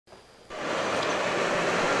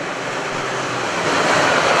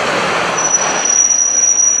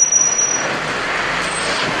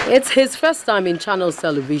It's his first time in Channels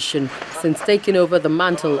Television since taking over the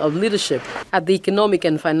mantle of leadership at the Economic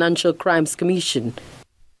and Financial Crimes Commission.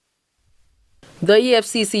 The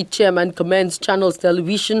EFCC chairman commends Channels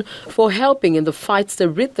Television for helping in the fight to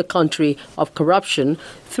rid the country of corruption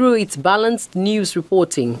through its balanced news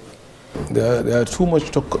reporting. There are too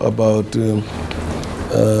much talk about the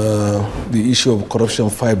issue of corruption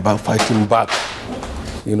fighting back.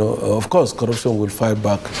 You know, of course, corruption will fight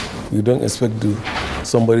back. You don't expect you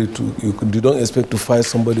don't expect to fight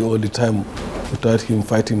somebody all the time without him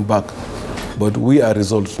fighting back. But we are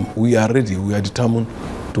resolved. We are ready. We are determined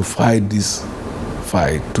to fight this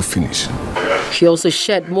fight to finish. She also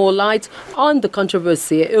shed more light on the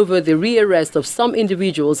controversy over the rearrest of some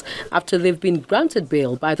individuals after they've been granted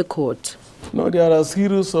bail by the court. No, there are a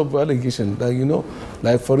series of allegations.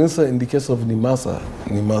 Like for instance, in the case of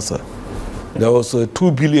Nimasa, there was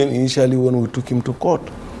 2 billion initially when we took him to court.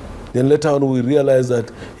 Then later on we realized that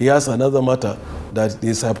he has another matter that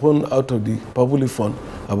is happened out of the public fund,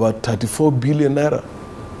 about 34 billion naira.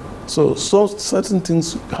 So certain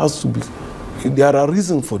things has to be. There are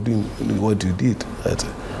reasons for doing what you did.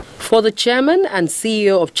 For the chairman and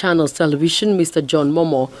CEO of Channels Television, Mr. John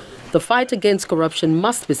Momo, the fight against corruption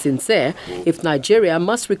must be sincere if Nigeria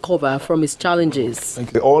must recover from its challenges.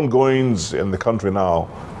 The ongoings in the country now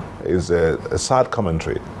is a sad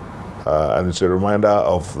commentary, and it's a reminder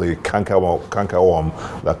of the cankerworm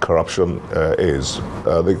that corruption is.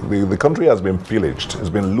 The country has been pillaged,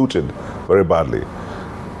 it's been looted very badly.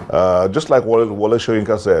 Just like Wole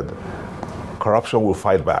Soyinka said, corruption will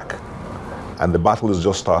fight back, and the battle has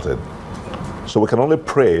just started. So we can only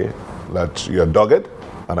pray that you're dogged,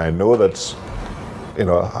 and I know that, you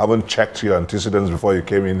know, haven't checked your antecedents before you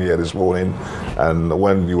came in here this morning, and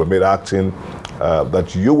when you were made acting,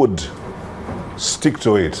 that you would stick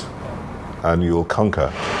to it, and you'll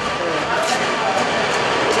conquer.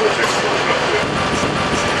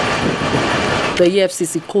 The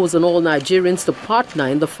EFCC calls on all Nigerians to partner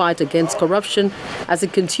in the fight against corruption as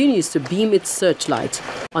it continues to beam its searchlight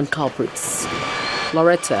on culprits.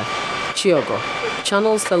 Loretta Chiogo,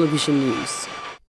 Channels Television News.